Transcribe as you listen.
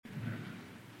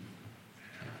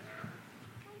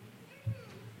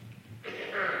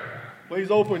Please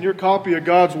open your copy of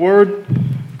God's Word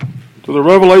to the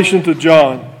Revelation to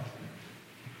John.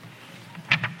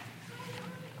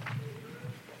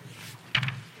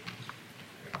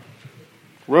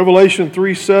 Revelation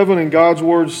 3:7 in God's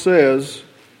Word says,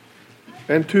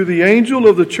 "And to the angel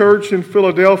of the church in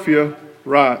Philadelphia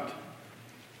write,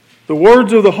 the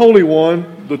words of the Holy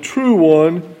One, the true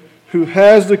One, who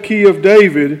has the key of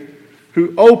David,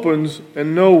 who opens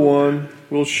and no one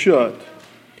will shut,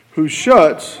 who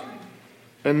shuts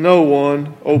and no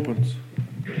one opens."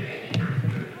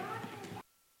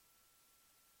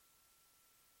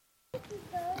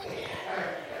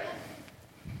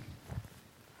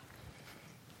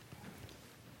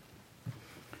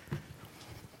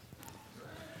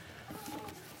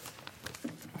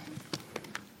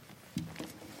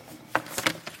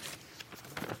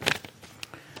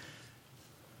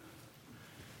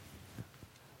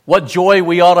 What joy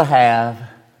we ought to have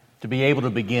to be able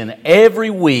to begin every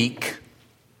week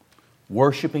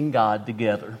worshiping God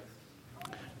together,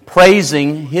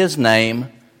 praising His name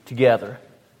together.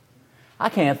 I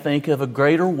can't think of a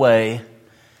greater way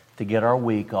to get our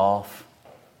week off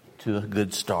to a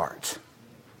good start.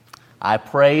 I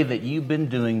pray that you've been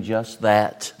doing just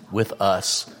that with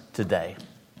us today.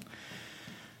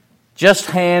 Just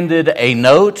handed a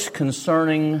note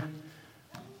concerning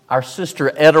our sister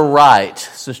Etta Wright.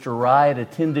 Sister Wright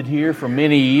attended here for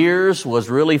many years, was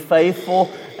really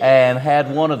faithful, and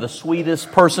had one of the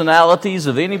sweetest personalities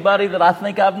of anybody that I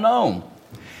think I've known.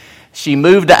 She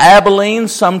moved to Abilene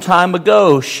some time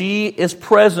ago. She is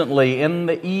presently in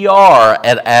the ER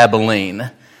at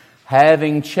Abilene,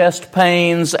 having chest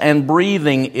pains and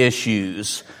breathing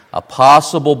issues, a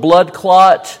possible blood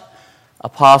clot, a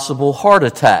possible heart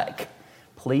attack.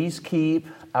 Please keep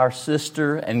our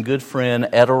sister and good friend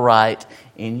Etta Wright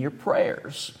in your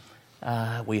prayers.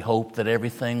 We hope that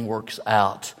everything works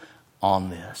out on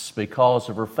this. Because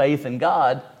of her faith in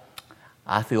God,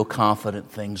 I feel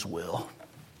confident things will.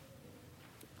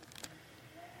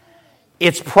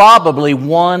 It's probably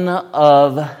one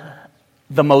of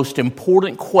the most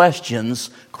important questions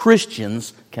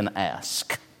Christians can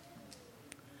ask.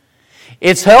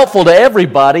 It's helpful to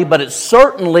everybody, but it's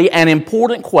certainly an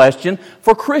important question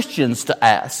for Christians to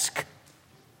ask.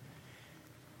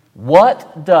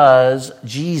 What does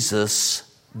Jesus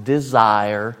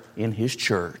desire in His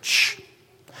church?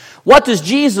 What does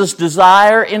Jesus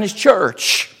desire in His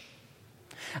church?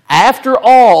 After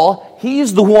all,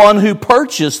 He's the one who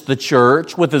purchased the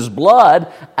church with His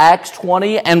blood, Acts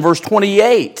 20 and verse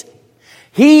 28.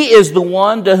 He is the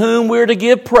one to whom we're to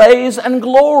give praise and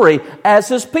glory as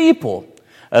His people.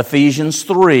 Ephesians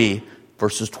 3,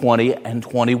 verses 20 and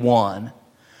 21.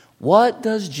 What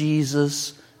does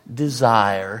Jesus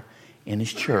desire in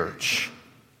His church?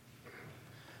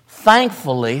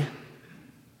 Thankfully,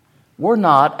 we're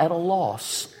not at a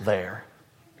loss there.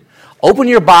 Open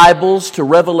your Bibles to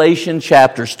Revelation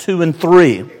chapters 2 and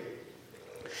 3.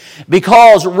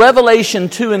 Because Revelation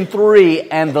 2 and 3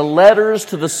 and the letters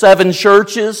to the 7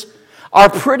 churches are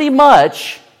pretty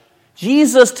much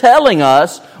Jesus telling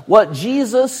us what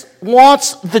Jesus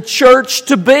wants the church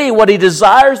to be, what He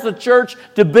desires the church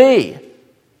to be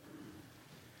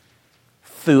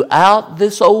throughout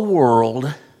this old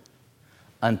world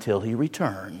until He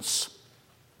returns.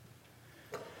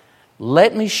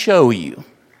 Let me show you.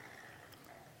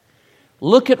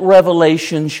 Look at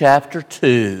Revelation chapter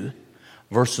 2,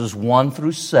 verses 1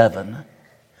 through 7.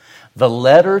 The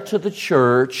letter to the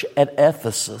church at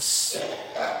Ephesus.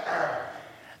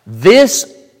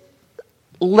 This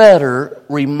letter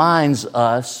reminds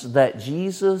us that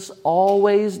Jesus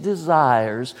always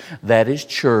desires that His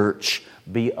church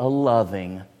be a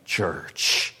loving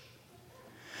church.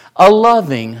 A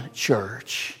loving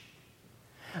church.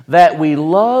 That we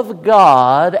love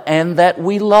God and that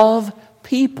we love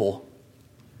people.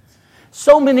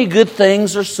 So many good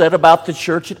things are said about the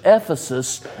church at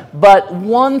Ephesus, but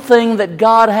one thing that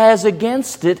God has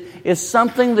against it is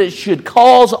something that should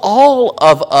cause all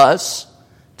of us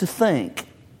to think.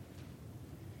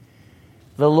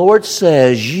 The Lord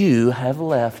says, you have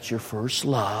left your first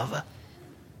love.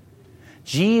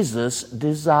 Jesus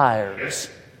desires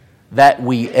that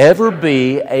we ever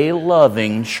be a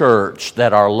loving church,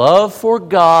 that our love for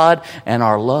God and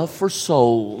our love for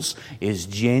souls is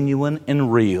genuine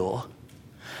and real.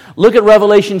 Look at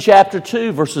Revelation chapter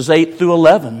 2, verses 8 through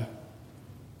 11.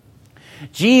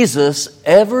 Jesus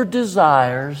ever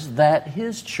desires that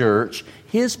His church,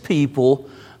 His people,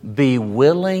 be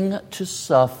willing to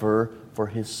suffer for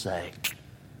His sake.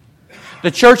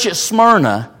 The church at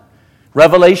Smyrna,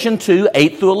 Revelation 2,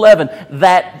 8 through 11,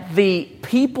 that the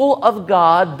people of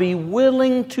God be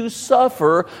willing to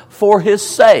suffer for His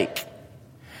sake.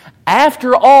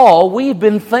 After all, we've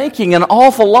been thinking an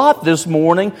awful lot this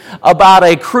morning about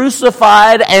a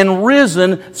crucified and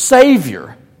risen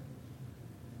Savior.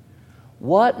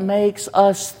 What makes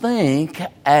us think,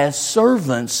 as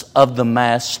servants of the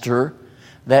Master,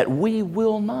 that we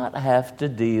will not have to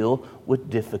deal with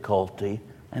difficulty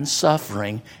and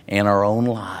suffering in our own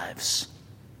lives?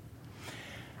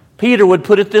 Peter would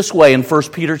put it this way in 1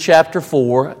 Peter chapter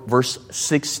 4, verse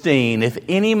 16. If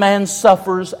any man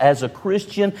suffers as a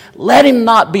Christian, let him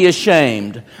not be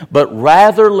ashamed, but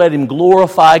rather let him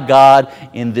glorify God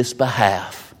in this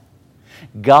behalf.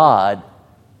 God,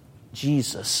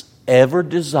 Jesus, ever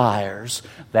desires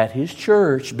that His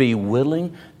church be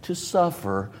willing to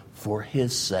suffer for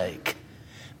His sake,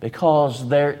 because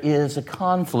there is a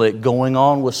conflict going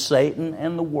on with Satan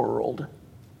and the world.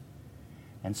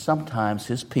 And sometimes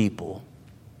His people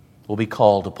will be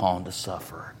called upon to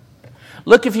suffer.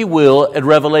 Look, if you will, at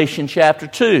Revelation chapter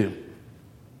 2.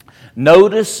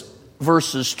 Notice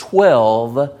verses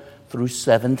 12 through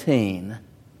 17.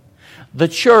 The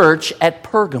church at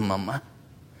Pergamum.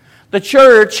 The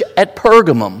church at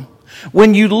Pergamum.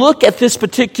 When you look at this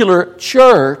particular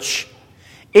church,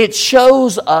 it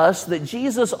shows us that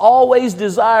Jesus always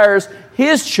desires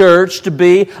His church to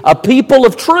be a people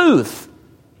of truth.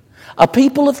 A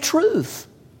people of truth.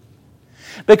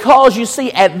 Because you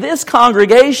see, at this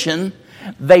congregation,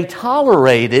 they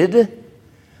tolerated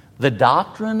the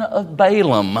doctrine of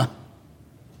Balaam.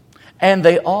 And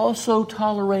they also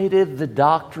tolerated the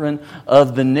doctrine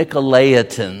of the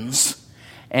Nicolaitans.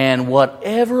 And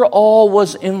whatever all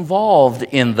was involved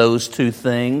in those two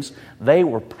things, they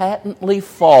were patently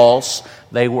false.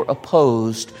 They were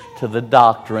opposed to the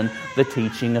doctrine, the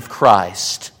teaching of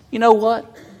Christ. You know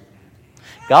what?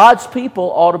 God's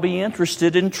people ought to be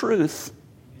interested in truth.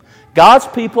 God's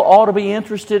people ought to be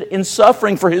interested in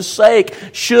suffering for His sake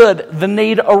should the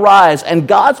need arise. And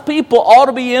God's people ought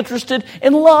to be interested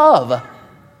in love.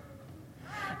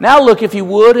 Now look, if you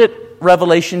would, at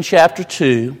Revelation chapter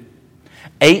 2,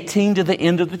 18 to the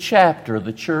end of the chapter,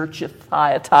 the church at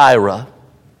Thyatira.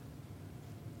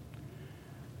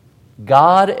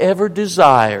 God ever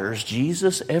desires,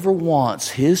 Jesus ever wants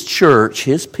His church,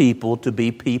 His people, to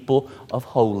be people of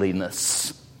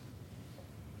holiness.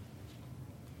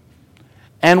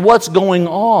 And what's going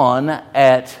on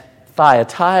at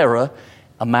Thyatira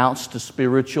amounts to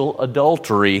spiritual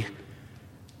adultery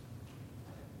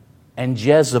and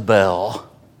Jezebel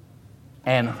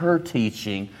and her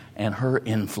teaching and her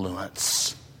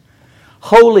influence.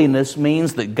 Holiness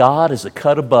means that God is a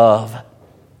cut above.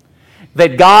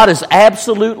 That God is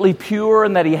absolutely pure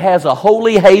and that He has a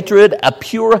holy hatred, a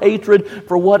pure hatred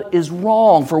for what is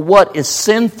wrong, for what is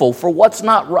sinful, for what's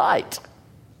not right.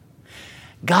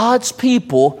 God's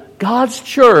people, God's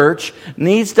church,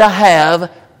 needs to have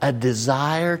a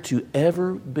desire to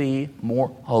ever be more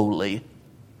holy,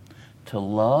 to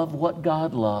love what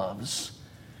God loves,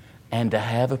 and to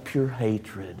have a pure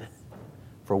hatred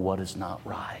for what is not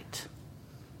right.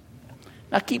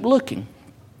 Now keep looking.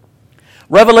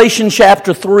 Revelation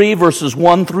chapter 3, verses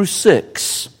 1 through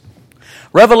 6.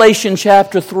 Revelation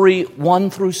chapter 3, 1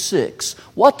 through 6.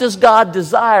 What does God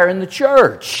desire in the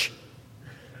church?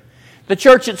 The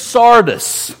church at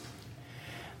Sardis.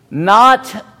 Not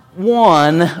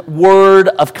one word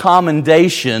of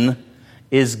commendation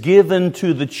is given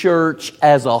to the church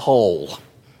as a whole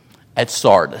at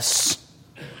Sardis.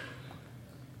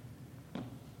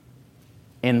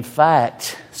 In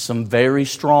fact, some very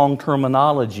strong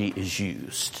terminology is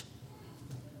used.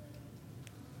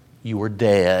 You are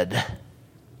dead.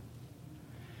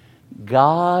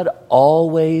 God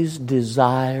always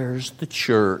desires the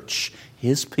church,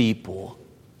 His people,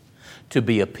 to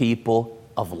be a people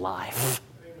of life.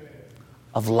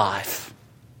 Of life.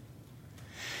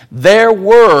 There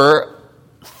were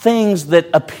things that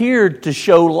appeared to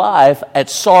show life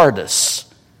at Sardis,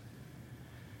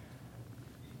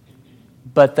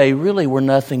 but they really were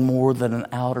nothing more than an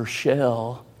outer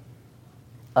shell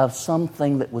of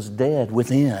something that was dead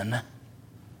within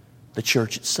the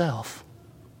church itself.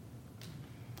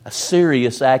 A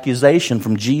serious accusation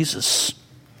from Jesus.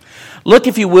 Look,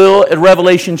 if you will, at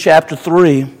Revelation chapter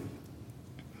 3.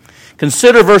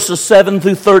 Consider verses 7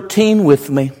 through 13 with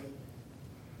me.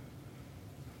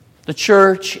 The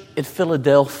church at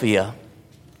Philadelphia.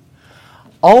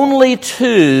 Only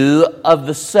 2 of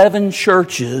the 7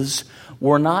 churches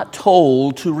were not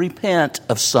told to repent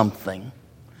of something.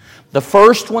 The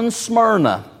first one,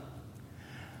 Smyrna.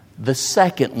 The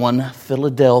second one,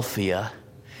 Philadelphia.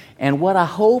 And what I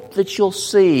hope that you'll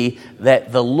see,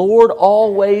 that the Lord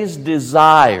always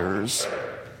desires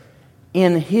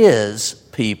in His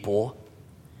people,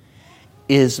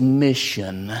 is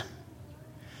mission.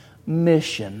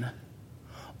 mission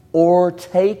or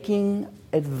taking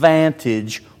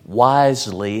advantage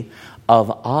wisely of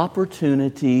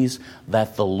opportunities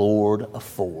that the Lord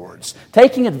affords.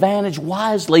 Taking advantage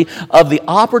wisely of the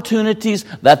opportunities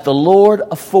that the Lord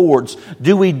affords.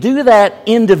 Do we do that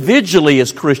individually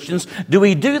as Christians? Do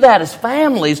we do that as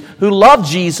families who love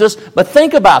Jesus? But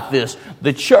think about this.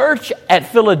 The church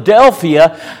at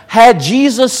Philadelphia had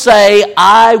Jesus say,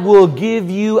 "I will give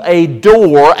you a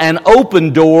door, an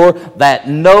open door that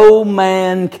no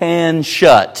man can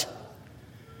shut."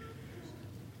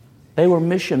 They were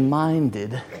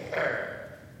mission-minded.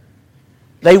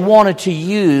 They wanted to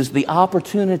use the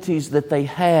opportunities that they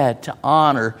had to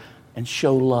honor and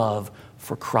show love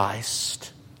for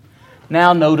Christ.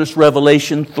 Now notice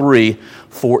Revelation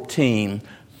 3:14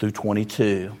 through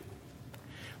 22.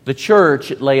 The church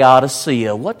at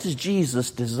Laodicea, what does Jesus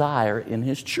desire in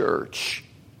His church?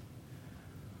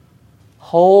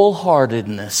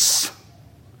 Wholeheartedness.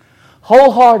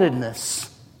 Wholeheartedness.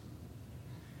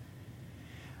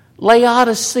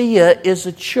 Laodicea is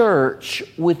a church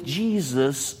with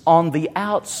Jesus on the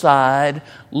outside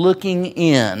looking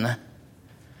in.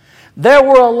 There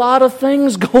were a lot of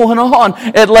things going on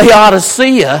at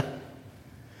Laodicea.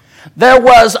 There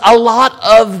was a lot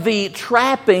of the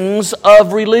trappings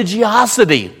of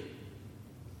religiosity.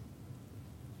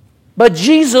 But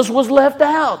Jesus was left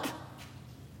out.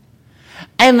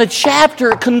 And the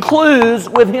chapter concludes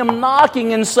with Him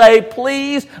knocking and say,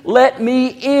 "Please let me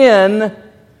in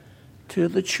to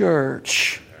the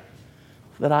church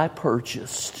that I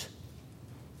purchased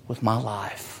with my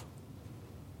life."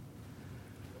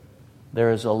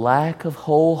 There is a lack of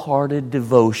wholehearted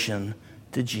devotion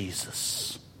to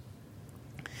Jesus.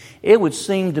 It would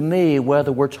seem to me,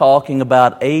 whether we're talking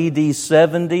about AD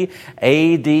 70,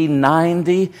 AD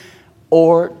 90,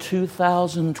 or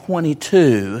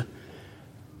 2022,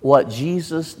 what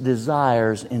Jesus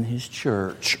desires in His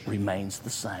church remains the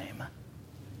same.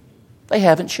 They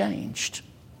haven't changed.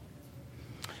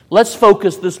 Let's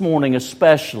focus this morning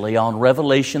especially on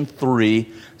Revelation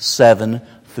 3:7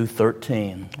 through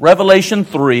 13. Revelation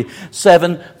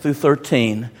 3:7 through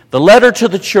 13. The letter to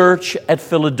the church at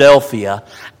Philadelphia.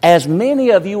 As many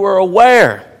of you are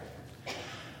aware,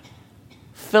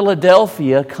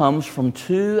 Philadelphia comes from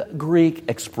two Greek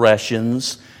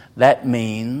expressions that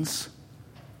means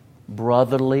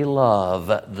brotherly love.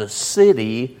 The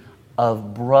city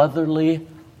of brotherly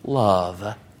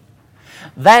love.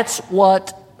 That's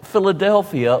what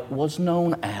Philadelphia was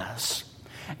known as.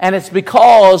 And it's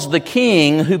because the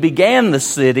king who began the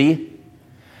city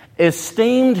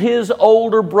esteemed his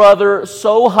older brother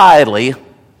so highly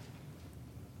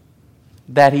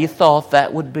that he thought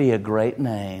that would be a great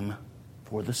name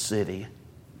for the city.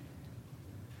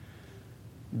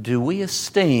 Do we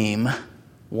esteem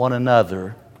one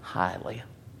another highly?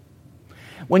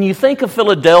 When you think of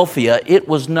Philadelphia, it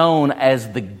was known as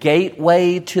the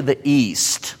gateway to the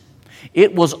east.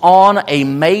 It was on a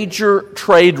major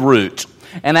trade route.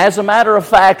 And as a matter of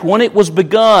fact, when it was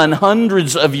begun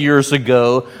hundreds of years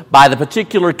ago by the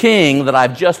particular king that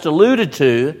I've just alluded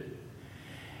to,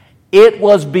 it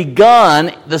was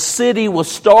begun, the city was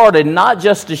started not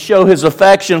just to show his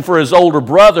affection for his older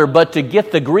brother, but to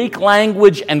get the Greek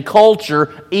language and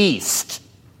culture east.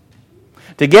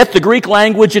 To get the Greek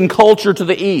language and culture to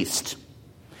the east.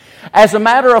 As a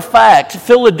matter of fact,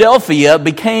 Philadelphia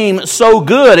became so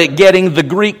good at getting the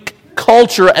Greek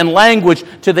culture and language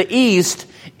to the east,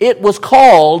 it was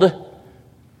called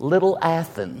Little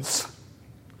Athens.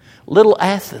 Little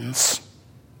Athens.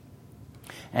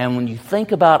 And when you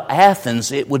think about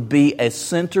Athens, it would be a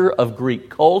center of Greek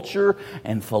culture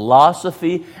and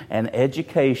philosophy and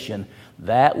education.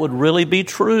 That would really be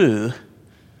true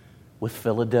with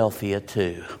Philadelphia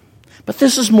too. But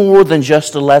this is more than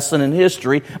just a lesson in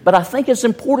history, but I think it's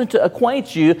important to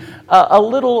acquaint you a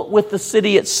little with the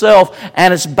city itself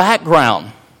and its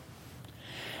background.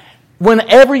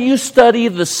 Whenever you study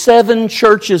the 7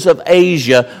 churches of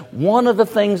Asia, one of the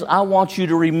things I want you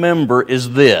to remember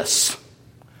is this: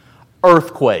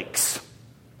 earthquakes.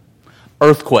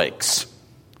 Earthquakes.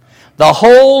 The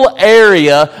whole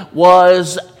area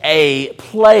was a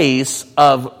place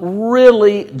of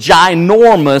really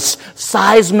ginormous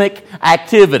seismic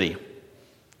activity.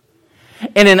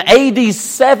 And in AD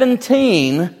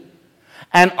 17,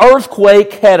 an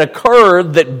earthquake had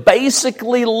occurred that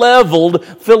basically leveled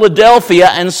Philadelphia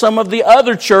and some of the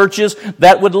other churches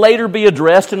that would later be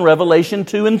addressed in Revelation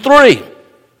 2 and 3.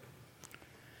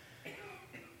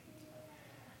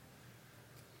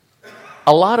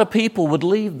 A lot of people would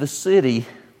leave the city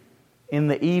in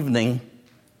the evening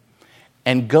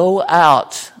and go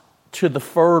out to the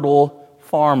fertile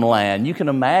farmland. You can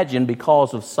imagine,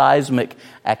 because of seismic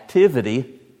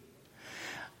activity,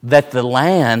 that the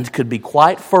land could be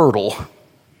quite fertile.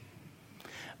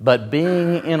 But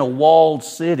being in a walled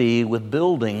city with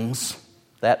buildings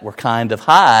that were kind of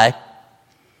high,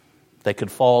 they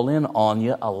could fall in on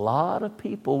you. A lot of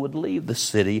people would leave the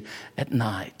city at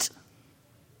night.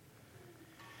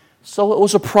 So it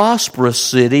was a prosperous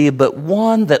city, but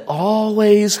one that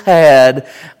always had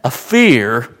a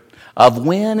fear of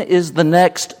when is the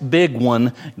next big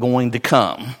one going to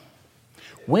come.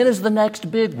 When is the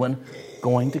next big one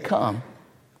going to come?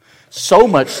 So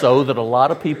much so that a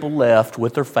lot of people left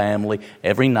with their family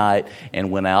every night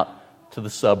and went out to the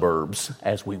suburbs,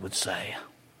 as we would say.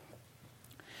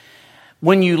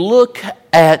 When you look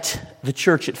at the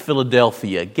church at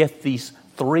Philadelphia, get these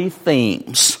three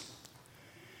themes.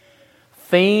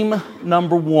 Theme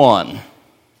number one.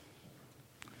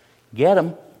 Get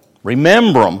them.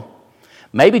 Remember them.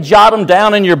 Maybe jot them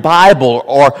down in your Bible,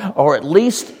 or at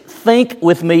least think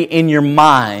with me in your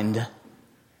mind.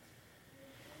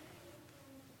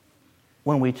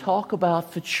 When we talk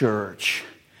about the church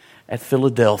at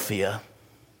Philadelphia,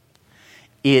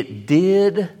 it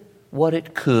did what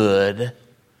it could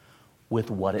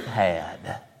with what it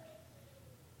had.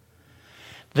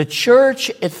 The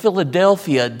church at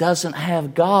Philadelphia doesn't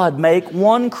have God make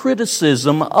one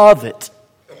criticism of it.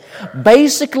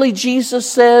 Basically, Jesus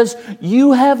says,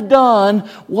 you have done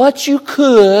what you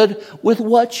could with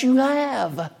what you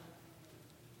have.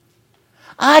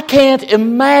 I can't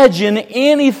imagine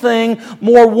anything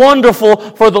more wonderful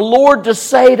for the Lord to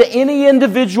say to any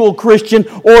individual Christian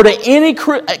or to any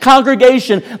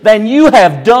congregation than you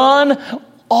have done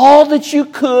all that you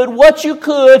could, what you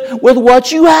could with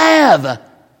what you have.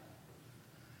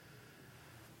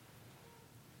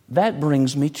 That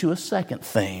brings me to a second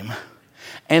theme.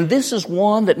 And this is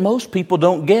one that most people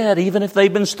don't get, even if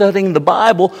they've been studying the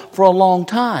Bible for a long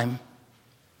time.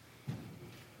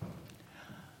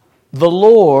 The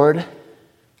Lord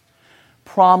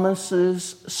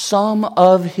promises some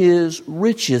of His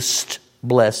richest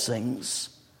blessings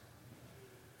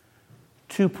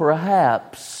to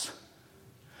perhaps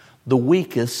the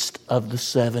weakest of the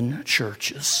seven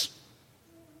churches.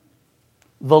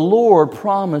 The Lord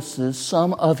promises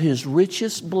some of His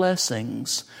richest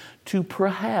blessings to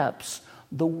perhaps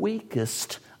the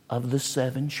weakest of the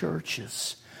seven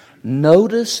churches.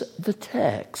 Notice the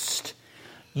text.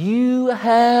 You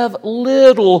have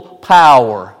little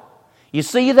power. You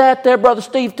see that there, Brother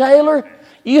Steve Taylor?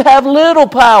 You have little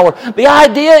power. The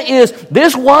idea is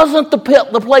this wasn't the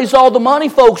place all the money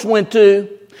folks went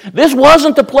to. This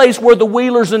wasn't the place where the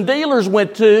wheelers and dealers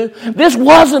went to. This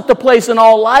wasn't the place in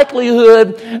all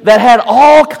likelihood that had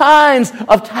all kinds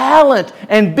of talent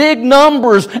and big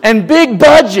numbers and big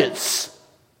budgets.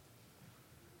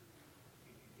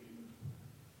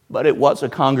 But it was a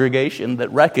congregation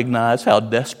that recognized how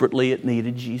desperately it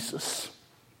needed Jesus.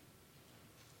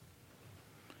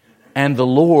 And the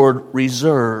Lord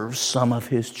reserves some of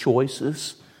His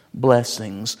choicest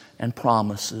blessings and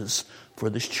promises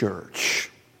for this church.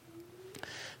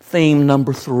 Theme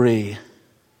number 3.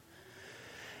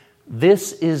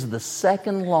 This is the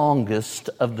second longest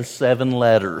of the 7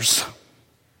 letters.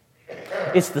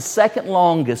 It's the second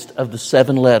longest of the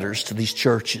 7 letters to these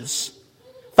churches.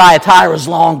 Thyatira's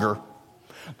longer.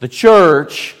 The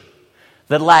church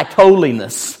that lacked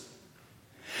holiness.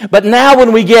 But now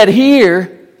when we get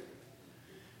here,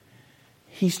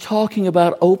 he's talking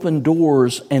about open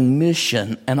doors and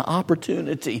mission and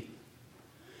opportunity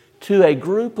to a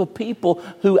group of people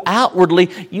who outwardly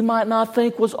you might not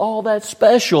think was all that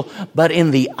special, but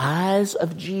in the eyes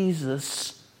of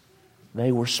Jesus,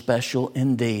 they were special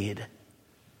indeed.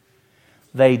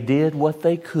 They did what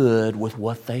they could with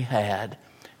what they had.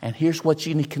 And here's what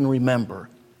you can remember.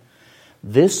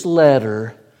 This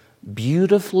letter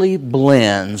beautifully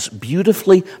blends,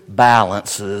 beautifully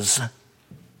balances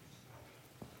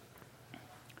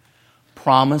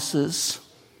promises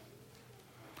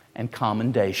and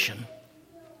commendation.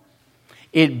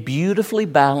 It beautifully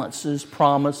balances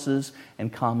promises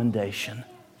and commendation.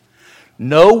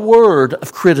 No word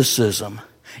of criticism.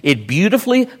 It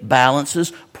beautifully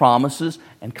balances promises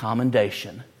and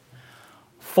commendation.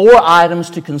 4 items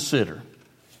to consider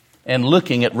in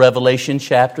looking at Revelation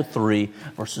chapter 3,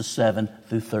 verses 7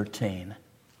 through 13.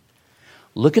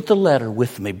 Look at the letter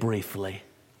with me briefly.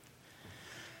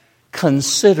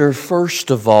 Consider,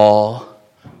 first of all,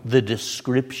 the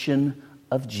description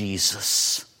of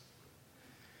Jesus.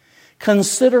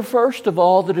 Consider, first of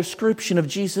all, the description of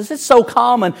Jesus. It's so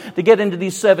common to get into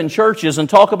these 7 churches and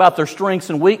talk about their strengths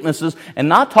and weaknesses and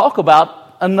not talk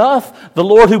about enough the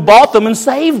Lord who bought them and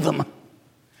saved them.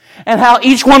 And how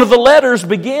each one of the letters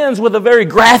begins with a very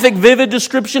graphic, vivid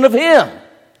description of Him.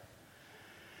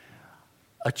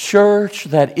 A church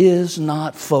that is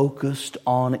not focused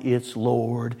on its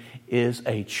Lord is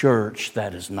a church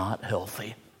that is not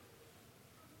healthy.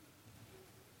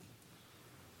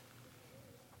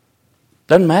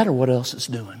 Doesn't matter what else it's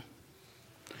doing.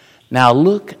 Now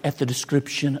look at the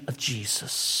description of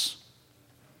Jesus.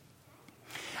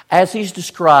 As He's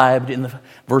described in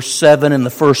verse 7 and the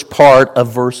first part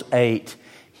of verse 8,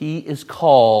 He is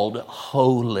called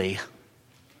holy.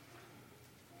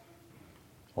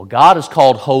 Well, God is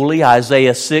called holy,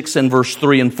 Isaiah 6 and verse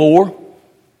 3 and 4.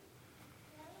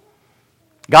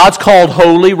 God's called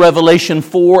holy, Revelation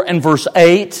 4 and verse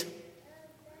 8.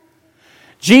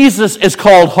 Jesus is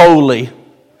called holy.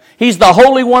 He's the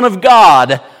Holy One of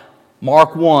God,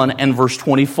 Mark 1 and verse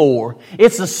 24.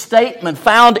 It's a statement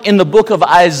found in the book of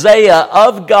Isaiah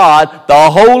of God, the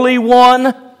Holy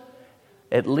One,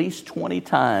 at least 20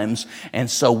 times. And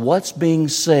so what's being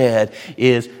said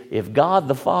is, if God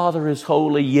the Father is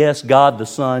holy, yes, God the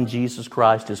Son, Jesus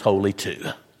Christ, is holy too.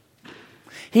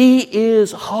 He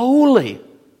is holy.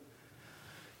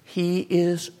 He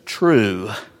is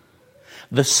true.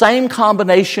 The same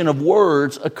combination of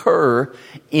words occur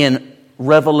in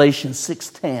Revelation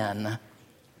 6:10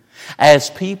 as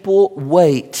people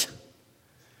wait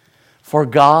for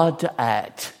God to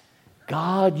act.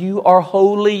 God, you are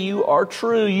holy, you are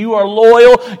true, you are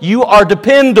loyal, you are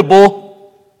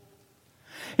dependable.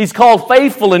 He's called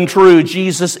faithful and true,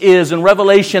 Jesus is, in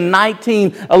Revelation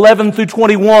 19:11 through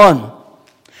 21.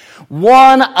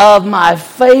 One of my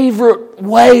favorite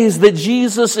ways that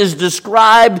Jesus is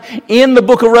described in the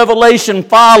book of Revelation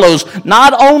follows.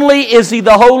 Not only is He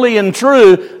the holy and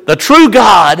true, the true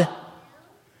God,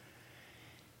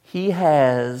 He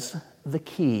has the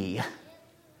key.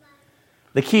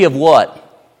 The key of what?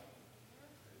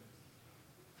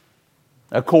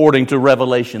 According to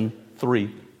Revelation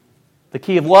 3. The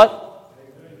key of what?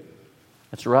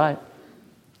 That's right.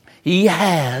 He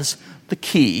has the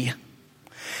key.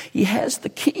 He has the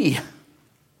key.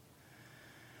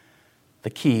 The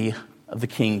key of the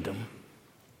kingdom.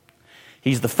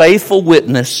 He's the faithful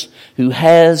witness who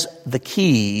has the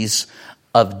keys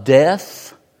of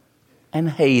death and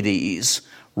Hades.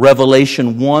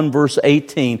 Revelation 1 verse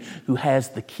 18, who has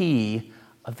the key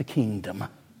of the kingdom.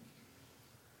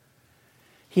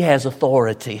 He has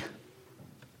authority.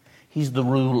 He's the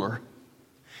ruler.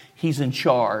 He's in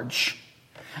charge.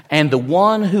 And the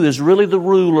one who is really the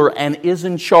ruler and is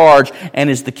in charge and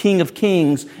is the King of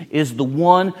Kings is the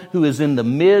one who is in the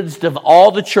midst of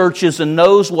all the churches and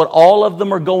knows what all of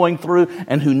them are going through,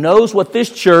 and who knows what this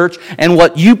church and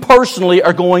what you personally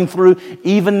are going through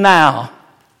even now.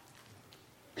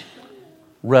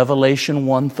 Revelation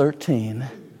 1:13.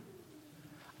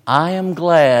 I am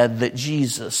glad that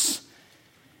Jesus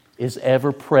is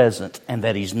ever present and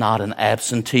that He's not an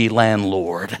absentee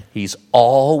landlord. He's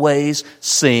always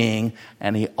seeing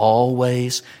and He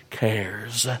always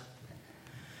cares.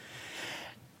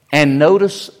 And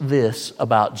notice this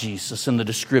about Jesus in the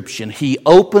description. He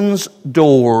opens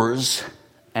doors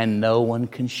and no one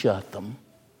can shut them.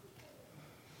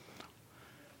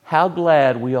 How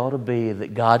glad we ought to be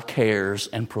that God cares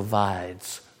and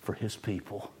provides for His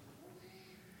people.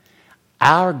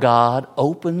 Our God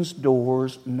opens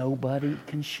doors nobody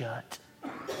can shut.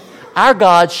 Our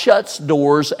God shuts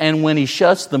doors, and when He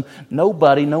shuts them,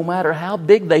 nobody, no matter how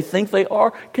big they think they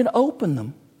are, can open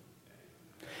them.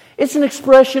 It's an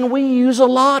expression we use a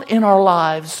lot in our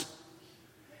lives.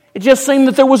 It just seemed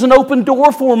that there was an open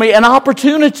door for me, an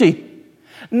opportunity.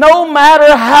 No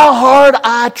matter how hard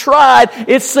I tried,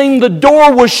 it seemed the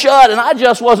door was shut and I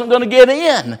just wasn't going to get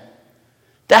in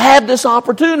to have this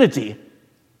opportunity.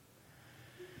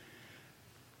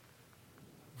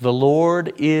 The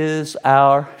Lord is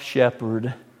our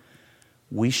shepherd.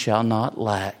 We shall not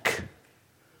lack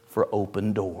for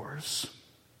open doors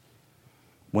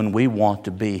when we want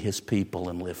to be His people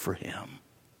and live for Him.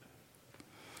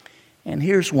 And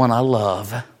here's one I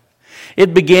love.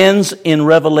 It begins in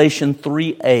Revelation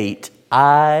 3:8.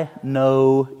 I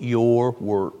know your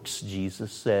works,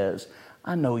 Jesus says.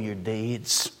 I know your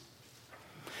deeds.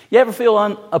 You ever feel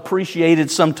unappreciated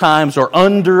sometimes or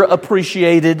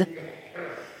underappreciated?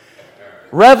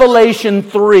 Revelation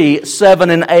 3, 7,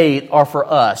 and 8 are for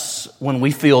us when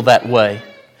we feel that way.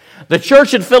 The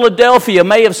church at Philadelphia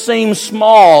may have seemed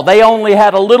small. They only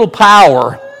had a little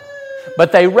power.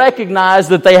 But they recognized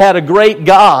that they had a great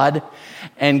God.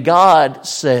 And God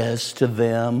says to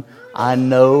them, I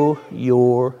know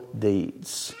your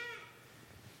deeds.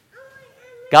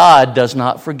 God does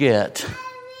not forget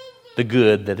the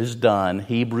good that is done.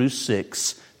 Hebrews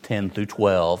 6, 10 through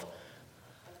 12.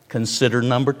 consider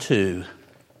number 2,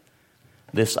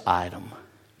 this item.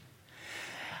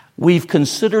 We've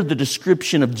considered the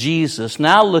description of Jesus.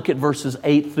 Now look at verses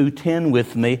 8 through 10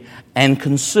 with me and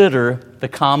consider the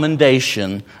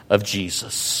commendation of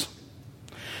Jesus.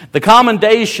 The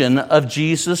commendation of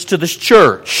Jesus to this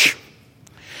church.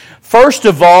 First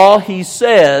of all, he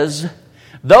says,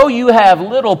 though you have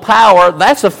little power,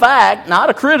 that's a fact, not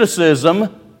a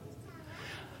criticism.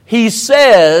 He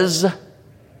says,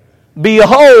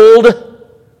 behold,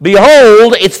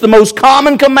 it's the most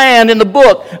common command in the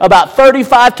book, about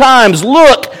 35 times.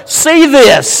 Look, see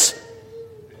this.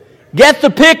 Get the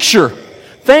picture.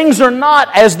 Things are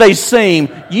not as they seem.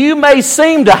 You may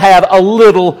seem to have a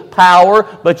little power,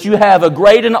 but you have a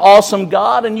great and awesome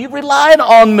God, and you relied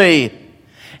on me.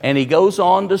 And he goes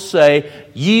on to say,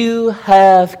 you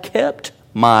have kept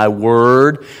my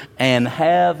word and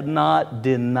have not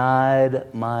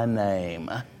denied my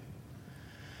name.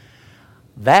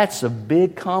 That's a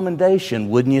big commendation,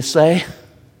 wouldn't you say?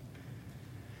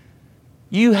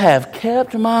 You have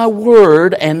kept my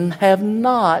word and have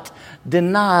not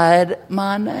denied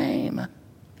my name.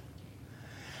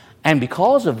 And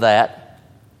because of that,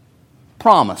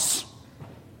 promise.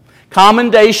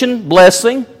 Commendation,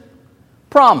 blessing,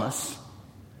 promise.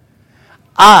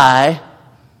 I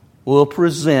will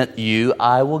present you,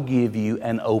 I will give you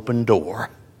an open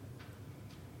door.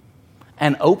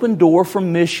 An open door for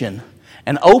mission.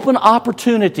 An open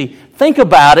opportunity. Think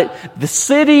about it. The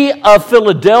city of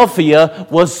Philadelphia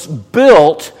was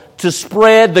built to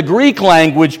spread the Greek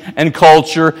language and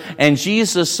culture. And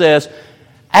Jesus says,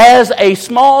 as a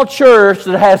small church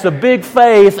that has a big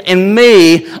faith in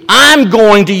me, I'm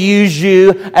going to use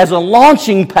you as a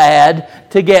launching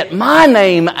pad to get my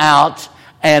name out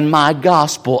and my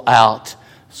gospel out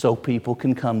so people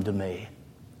can come to me.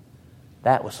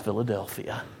 That was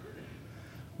Philadelphia.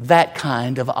 That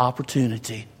kind of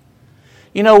opportunity.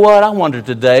 You know what? I wonder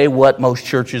today what most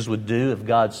churches would do if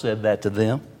God said that to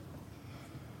them.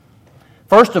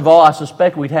 First of all, I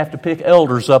suspect we'd have to pick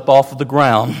elders up off of the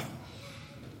ground.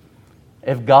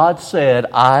 If God said,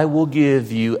 I will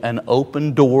give you an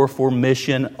open door for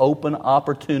mission, open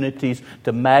opportunities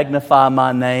to magnify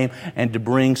my name and to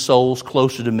bring souls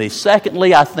closer to me.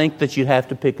 Secondly, I think that you'd have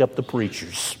to pick up the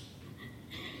preachers.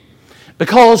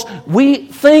 Because we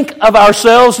think of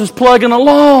ourselves as plugging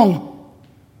along.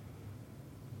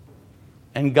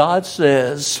 And God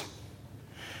says,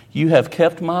 you have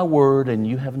kept my word and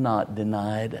you have not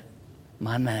denied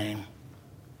my name.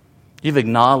 You've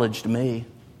acknowledged me.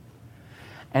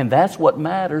 And that's what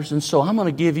matters. And so I'm going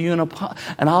to give you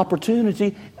an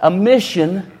opportunity, a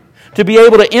mission, to be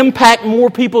able to impact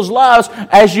more people's lives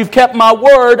as you've kept my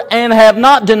word and have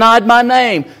not denied my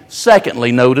name.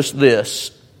 Secondly, notice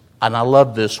this. And I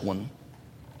love this one.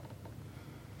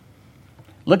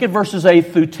 Look at verses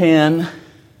 8 through 10.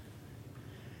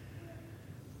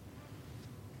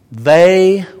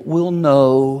 They will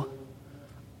know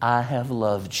I have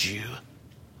loved you.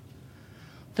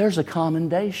 There's a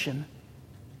commendation.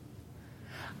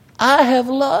 I have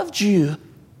loved you.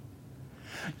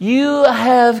 You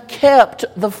have kept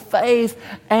the faith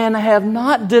and have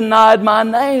not denied my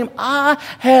name. I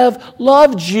have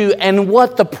loved you. And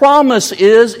what the promise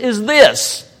is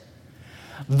this.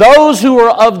 Those who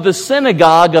are of the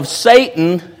synagogue of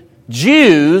Satan,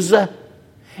 Jews,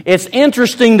 it's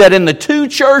interesting that in the two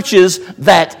churches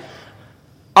that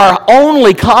are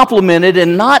only complimented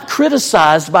and not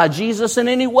criticized by Jesus in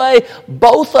any way,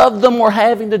 both of them were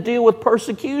having to deal with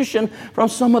persecution from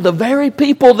some of the very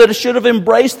people that should have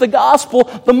embraced the gospel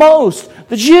the most,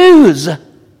 the Jews.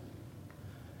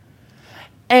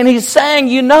 And he's saying,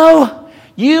 you know,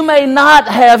 you may not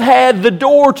have had the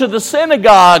door to the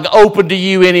synagogue open to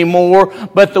you anymore,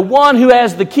 but the one who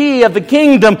has the key of the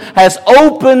kingdom has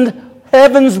opened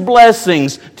heaven's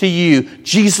blessings to you,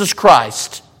 Jesus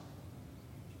Christ.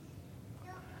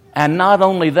 And not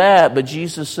only that, but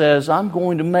Jesus says, I'm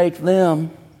going to make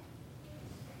them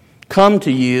come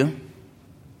to you,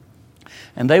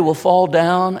 and they will fall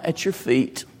down at your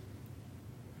feet.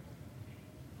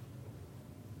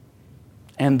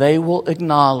 And they will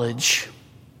acknowledge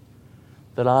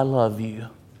that I love you.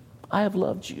 I have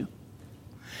loved you.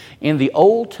 In the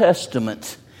Old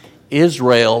Testament,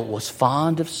 Israel was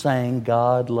fond of saying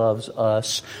God loves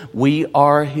us. We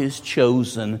are His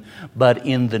chosen. But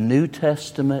in the New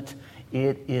Testament,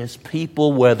 it is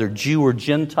people, whether Jew or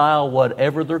Gentile,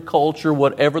 whatever their culture,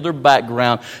 whatever their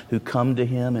background, who come to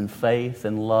Him in faith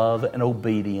and love and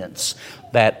obedience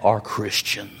that are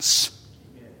Christians.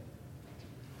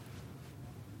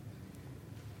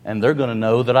 And they're going to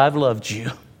know that I've loved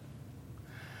you.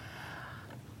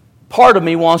 Part of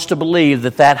me wants to believe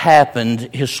that that happened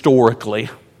historically.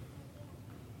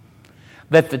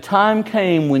 that the time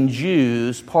came when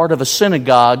Jews, part of a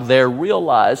synagogue there,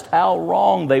 realized how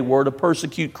wrong they were to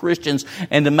persecute Christians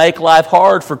and to make life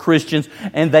hard for Christians,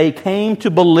 and they came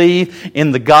to believe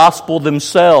in the gospel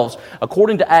themselves.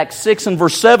 According to Acts 6 and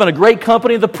verse 7, a great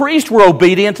company of the priests were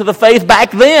obedient to the faith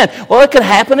back then. Well, it could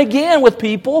happen again with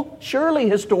people, surely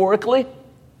historically.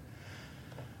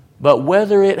 But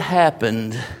whether it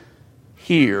happened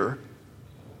here,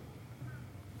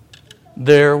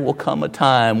 there will come a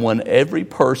time when every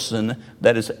person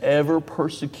that has ever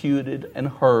persecuted and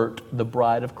hurt the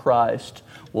bride of Christ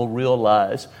will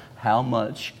realize how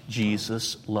much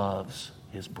Jesus loves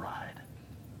His bride.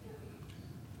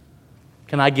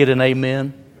 Can I get an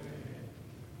amen?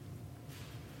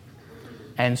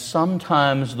 And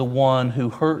sometimes the one who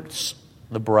hurts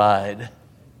the bride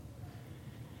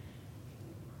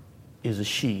is a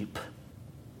sheep.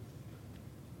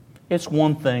 It's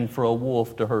one thing for a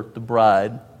wolf to hurt the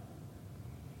bride.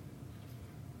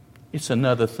 It's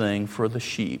another thing for the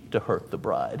sheep to hurt the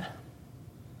bride.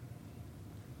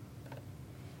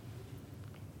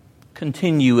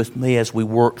 Continue with me as we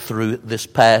work through this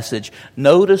passage.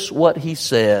 Notice what he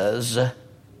says.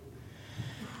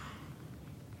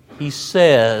 He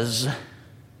says,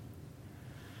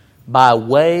 by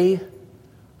way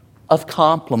of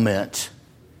compliment,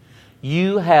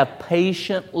 you have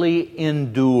patiently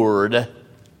endured.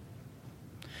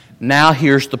 Now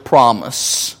here's the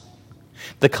promise.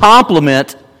 The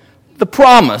compliment, the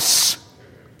promise.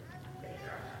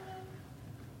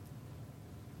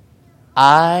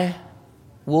 I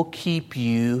will keep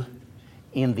you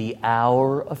in the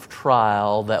hour of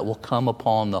trial that will come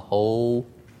upon the whole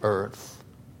earth.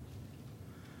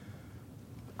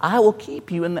 I will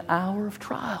keep you in the hour of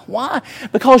trial. Why?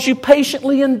 Because you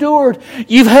patiently endured.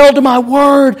 You've held to my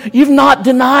word. You've not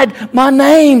denied my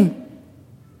name.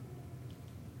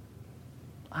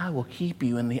 I will keep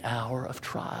you in the hour of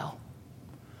trial.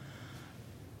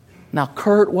 Now,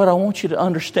 Kurt, what I want you to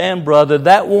understand, brother,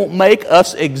 that won't make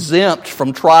us exempt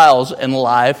from trials in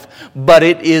life, but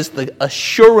it is the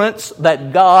assurance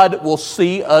that God will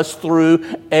see us through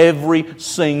every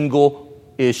single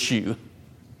issue.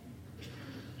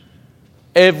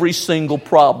 Every single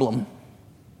problem.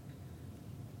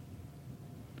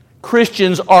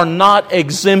 Christians are not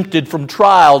exempted from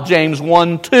trial. James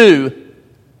 1:2.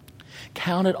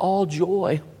 Count it all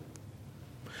joy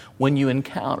when you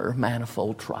encounter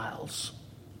manifold trials.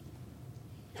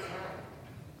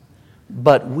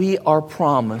 But we are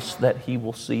promised that He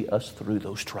will see us through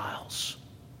those trials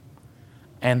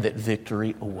and that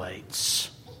victory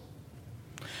awaits.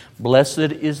 Blessed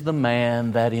is the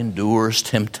man that endures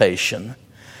temptation.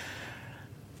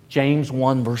 James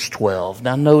 1 verse 12.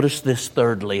 Now notice this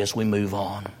thirdly as we move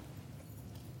on.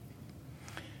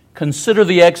 Consider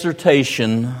the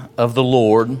exhortation of the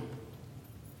Lord.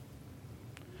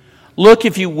 Look,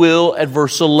 if you will, at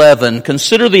verse 11.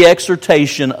 Consider the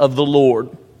exhortation of the Lord.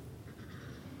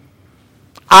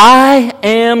 I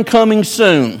am coming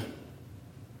soon.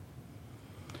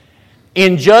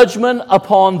 In judgment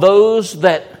upon those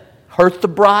that hurt the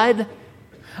bride,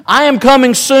 I am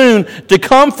coming soon to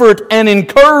comfort and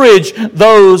encourage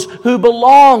those who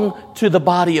belong to the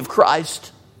body of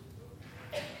Christ.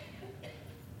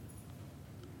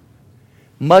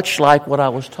 Much like what I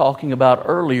was talking about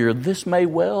earlier, this may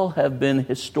well have been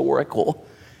historical,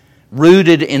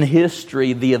 rooted in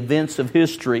history, the events of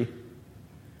history.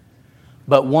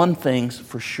 But one thing's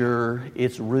for sure,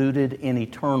 it's rooted in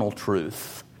eternal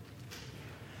truth.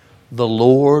 The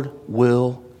Lord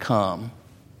will come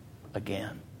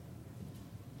again.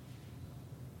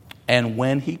 And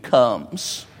when He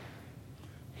comes,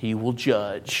 He will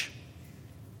judge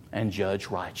and judge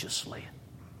righteously.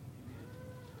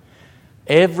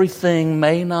 Everything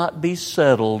may not be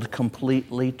settled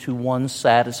completely to one's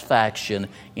satisfaction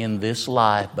in this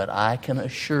life, but I can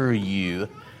assure you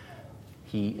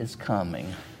He is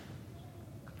coming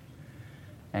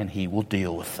and He will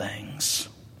deal with things.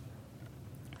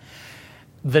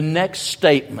 The next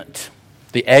statement,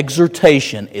 the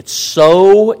exhortation, it's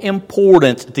so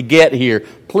important to get here.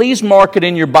 Please mark it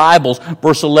in your Bibles,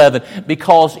 verse 11,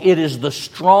 because it is the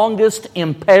strongest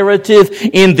imperative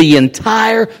in the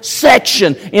entire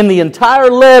section, in the entire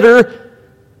letter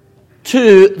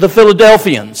to the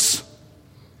Philadelphians.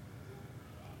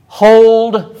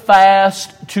 Hold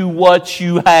fast to what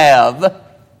you have.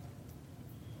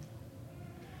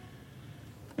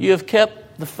 You have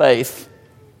kept the faith.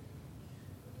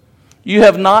 You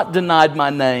have not denied my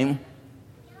name.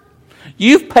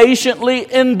 You've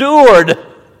patiently endured.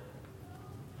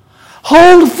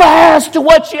 Hold fast to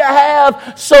what you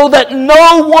have so that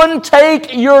no one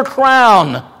take your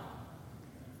crown.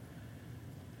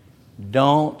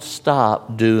 Don't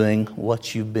stop doing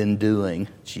what you've been doing,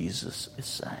 Jesus is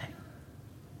saying.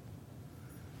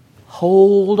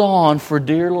 Hold on for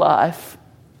dear life.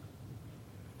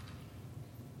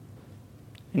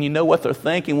 And you know what they're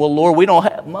thinking? Well, Lord, we don't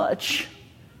have much.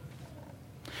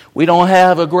 We don't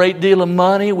have a great deal of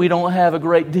money. We don't have a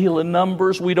great deal of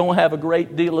numbers. We don't have a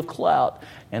great deal of clout.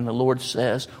 And the Lord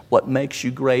says, what makes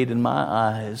you great in my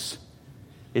eyes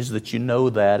is that you know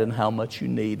that and how much you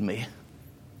need me.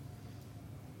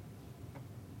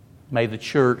 May the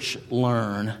church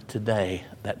learn today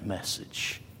that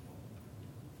message.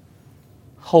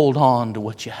 Hold on to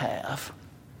what you have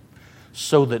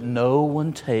so that no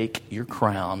one take your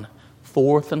crown.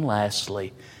 Fourth and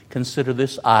lastly, consider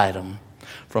this item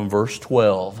from verse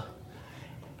 12.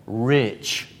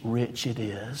 Rich, rich it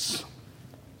is.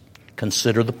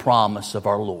 Consider the promise of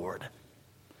our Lord.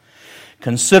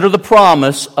 Consider the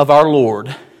promise of our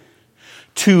Lord.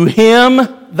 To him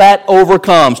that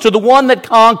overcomes, to the one that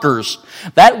conquers.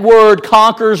 That word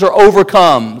conquers or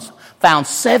overcomes, found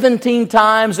 17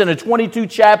 times in a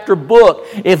 22-chapter book.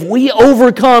 If we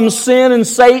overcome sin and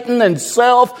Satan and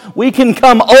self, we can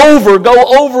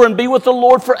go over and be with the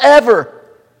Lord forever.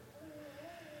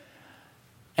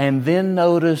 And then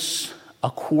notice a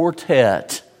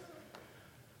quartet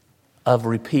of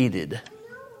repeated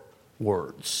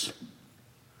words.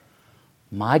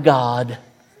 My God,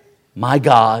 my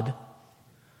God,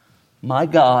 my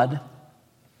God,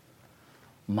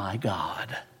 my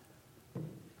God.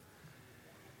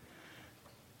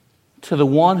 To the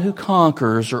one who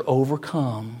conquers or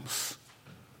overcomes,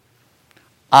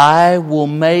 I will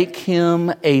make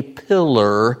him a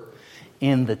pillar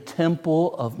in the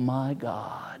temple of my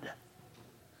God.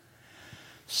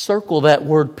 Circle that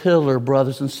word pillar,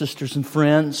 brothers and sisters and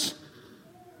friends.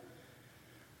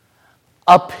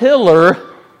 A pillar,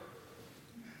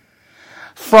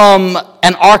 from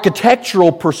an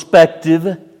architectural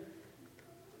perspective,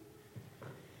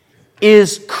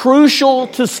 is crucial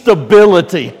to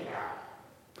stability.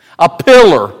 A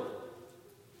pillar.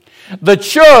 The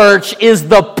church is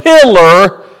the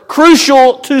pillar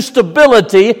crucial to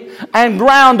stability and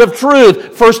ground of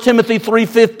truth. 1 Timothy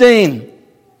 3:15.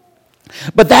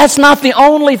 But that's not the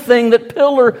only thing that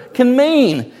pillar can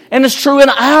mean. And it's true in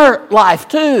our life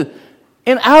too.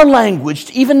 In our language,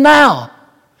 even now.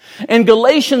 In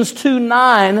Galatians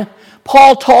 2:9,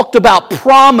 Paul talked about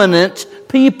prominent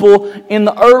people in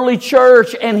the early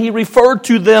church, and he referred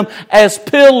to them as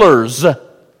pillars.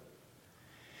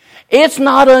 It's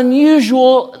not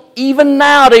unusual even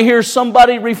now to hear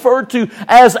somebody referred to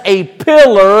as a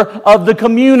pillar of the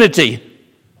community.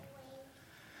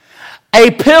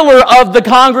 A pillar of the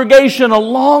congregation, a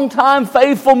long-time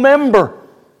faithful member.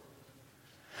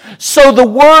 So the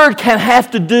word can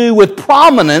have to do with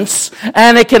prominence,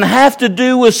 and it can have to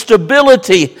do with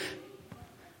stability.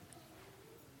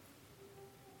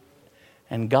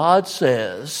 And God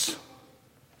says,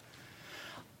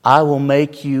 I will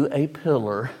make you a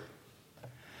pillar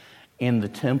in the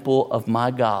temple of my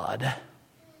God.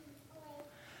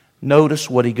 Notice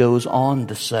what he goes on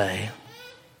to say.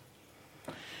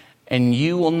 And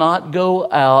you will not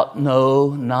go out,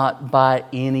 no, not by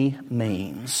any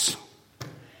means.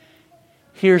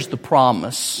 Here's the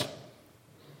promise.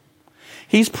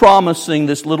 He's promising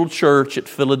this little church at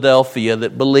Philadelphia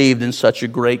that believed in such a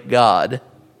great God.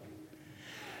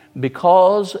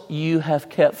 Because you have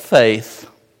kept faith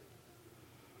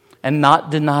and not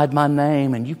denied my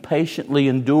name, and you patiently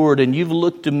endured, and you've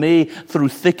looked to me through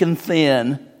thick and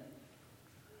thin,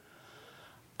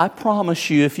 I promise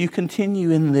you, if you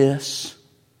continue in this,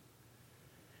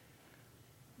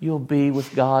 you'll be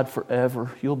with God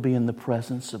forever. You'll be in the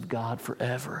presence of God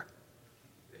forever.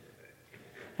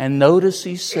 And notice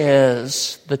he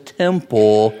says, the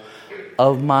temple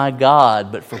of my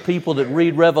God. But for people that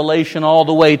read Revelation all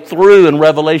the way through in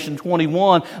Revelation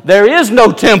 21, there is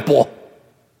no temple.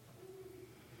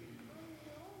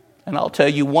 And I'll tell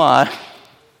you why.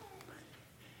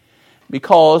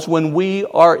 Because when we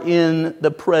are in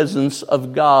the presence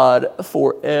of God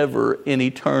forever in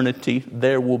eternity,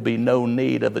 there will be no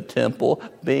need of a temple.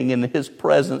 Being in His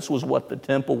presence was what the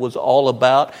temple was all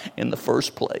about in the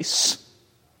first place.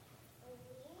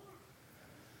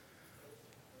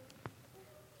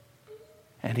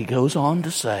 And he goes on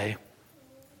to say,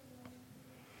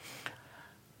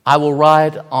 I will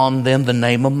write on them the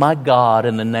name of my God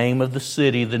and the name of the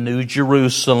city, the New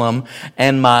Jerusalem,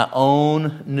 and my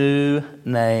own new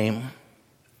name.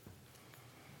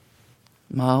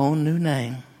 My own new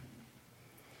name.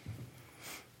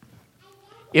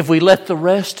 If we let the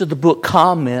rest of the book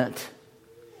comment,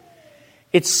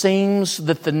 it seems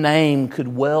that the name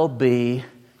could well be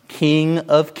King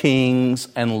of kings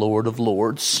and Lord of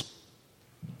lords.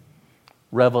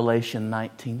 Revelation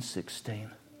 19:16.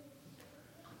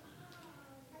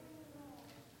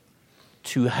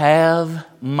 To have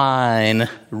mine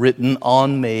written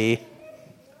on me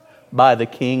by the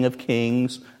King of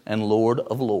kings and Lord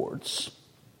of lords.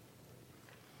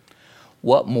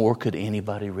 What more could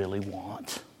anybody really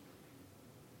want?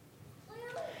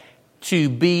 To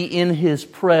be in His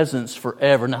presence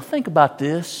forever. Now think about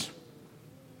this.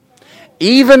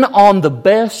 Even on the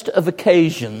best of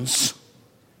occasions,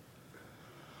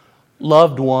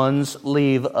 loved ones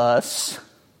leave us.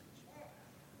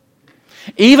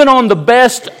 Even on the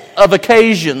best of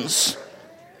occasions,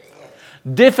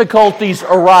 difficulties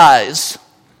arise.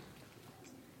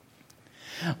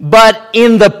 But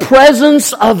in the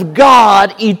presence of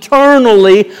God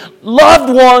eternally,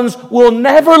 loved ones will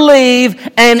never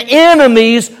leave, and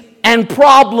enemies and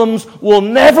problems will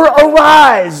never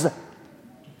arise.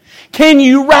 Can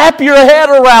you wrap your head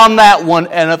around that one?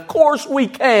 And of course we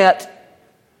can't.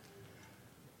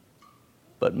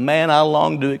 But man, I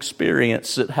long to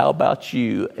experience it. How about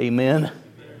you? Amen?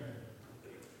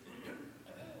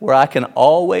 Where I can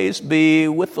always be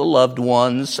with the loved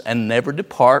ones and never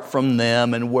depart from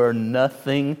them, and where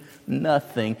nothing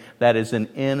that is an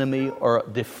enemy or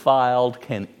defiled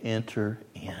can enter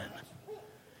in.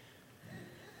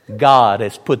 God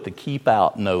has put the keep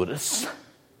out notice.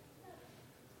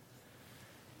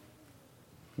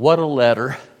 What a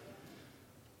letter.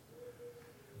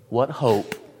 What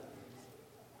hope.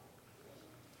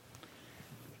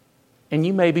 And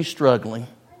you may be struggling.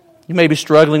 You may be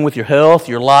struggling with your health,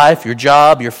 your life, your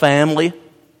job, your family.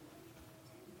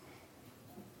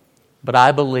 But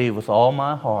I believe with all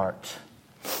my heart,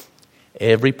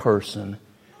 every person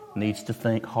needs to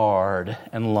think hard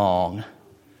and long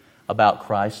about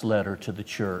Christ's letter to the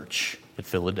church at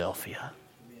Philadelphia.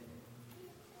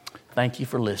 Thank you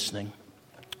for listening.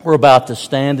 We're about to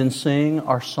stand and sing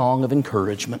our song of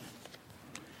encouragement.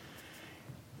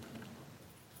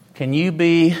 Can you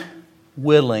be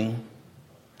willing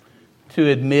to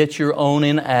admit your own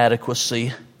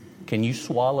inadequacy? Can you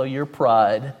swallow your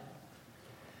pride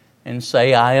and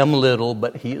say, I am little,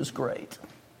 but He is great.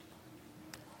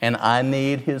 And I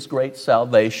need His great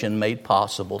salvation made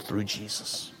possible through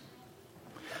Jesus.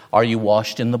 Are you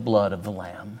washed in the blood of the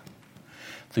Lamb?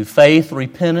 Through faith,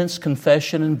 repentance,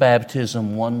 confession, and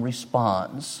baptism, one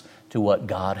responds to what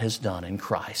God has done in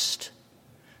Christ.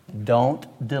 Don't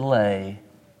delay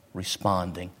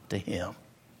responding to Him.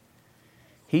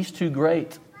 He's too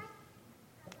great,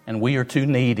 and we are too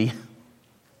needy.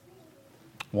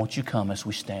 Won't you come as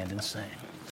we stand and sing?